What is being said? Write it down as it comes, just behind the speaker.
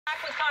Back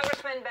with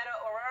Congressman Beto,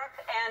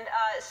 and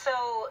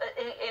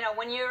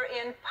when you're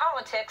in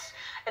politics,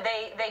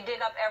 they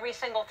dig up every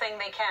single thing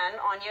they can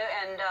on you,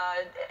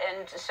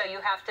 and so you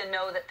have to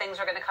know that things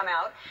are going to come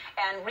out.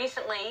 And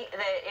recently,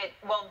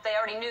 they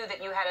already knew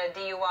that you had a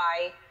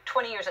DUI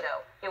 20 years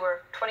ago. You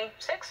were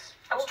 26?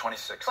 I was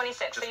 26.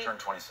 26. Just turned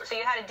 26. So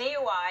you had a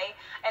DUI,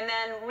 and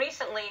then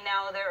recently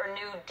now there are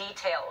new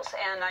details,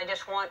 and I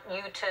just want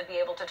you to be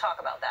able to talk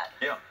about that.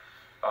 Yeah.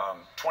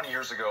 20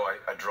 years ago,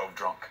 I drove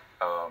drunk.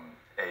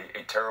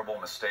 A terrible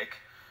mistake.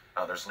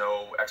 There's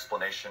no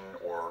explanation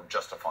or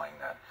justifying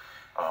that.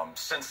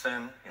 Since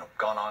then,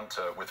 gone on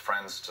with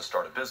friends to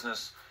start a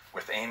business,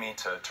 with Amy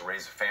to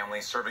raise a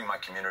family, serving my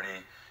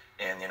community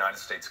in the United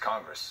States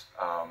Congress.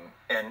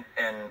 And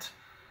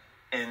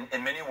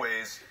in many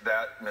ways,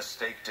 that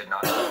mistake did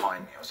not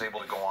define me. I was able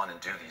to go on and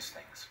do these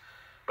things.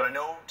 But I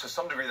know to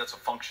some degree that's a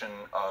function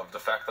of the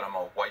fact that I'm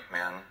a white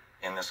man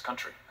in this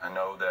country. I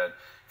know that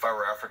if I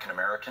were African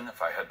American,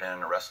 if I had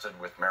been arrested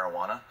with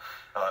marijuana,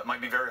 it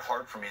might be very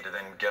hard for me to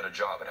then get a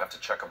job. I'd have to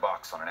check a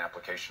box on an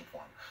application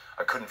form.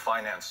 I couldn't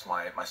finance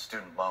my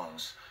student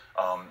loans.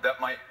 That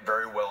might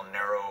very well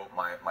narrow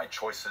my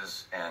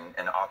choices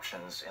and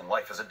options in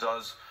life, as it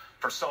does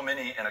for so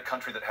many in a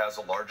country that has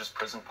the largest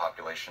prison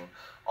population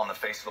on the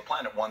face of the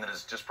planet, one that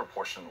is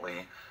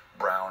disproportionately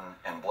brown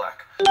and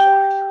black. I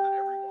want to make sure that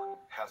everyone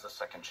has a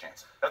second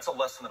chance. That's a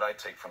lesson that I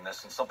take from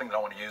this, and something that I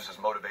want to use as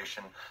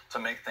motivation to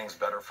make things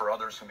better for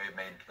others who may have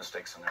made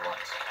mistakes in their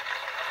lives.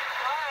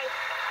 All right.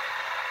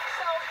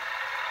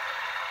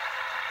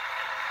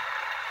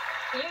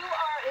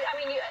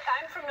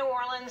 I'm from New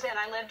Orleans, and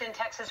I lived in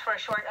Texas for a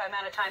short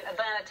amount of time,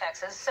 Atlanta,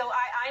 Texas. So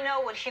I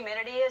know what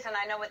humidity is, and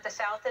I know what the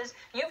South is.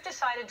 You've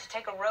decided to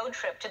take a road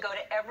trip to go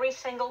to every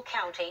single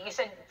county. You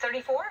said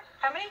 34?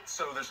 How many?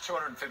 So there's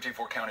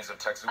 254 counties of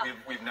Texas.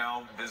 We've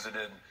now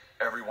visited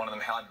every one of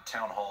them, had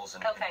town halls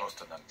in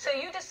most of them. So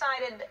you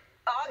decided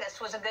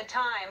August was a good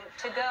time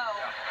to go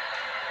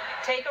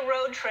take a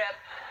road trip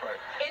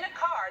in a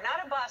car,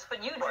 not a bus,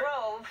 but you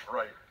drove.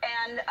 Right.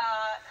 And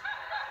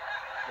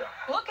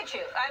look at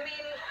you. I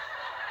mean,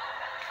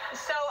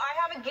 so I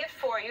have a gift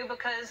for you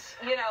because,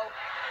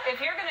 if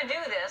you're going to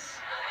do this,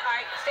 all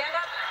right, stand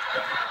up.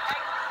 Okay.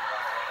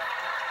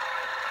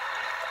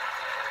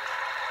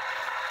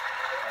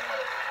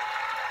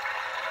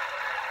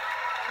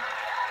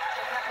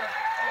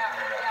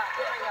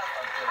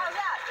 How's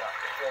that?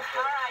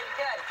 All right,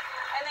 good.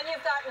 And then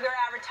you've got your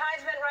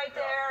advertisement right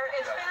there.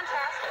 It's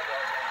fantastic.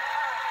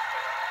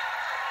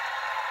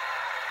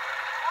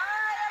 All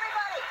right,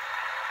 everybody.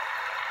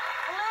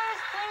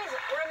 Please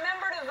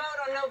remember to vote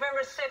on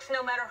November 6th.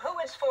 No matter who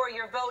it's for,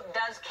 your vote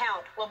does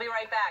count. We'll be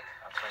right back.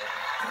 Absolutely.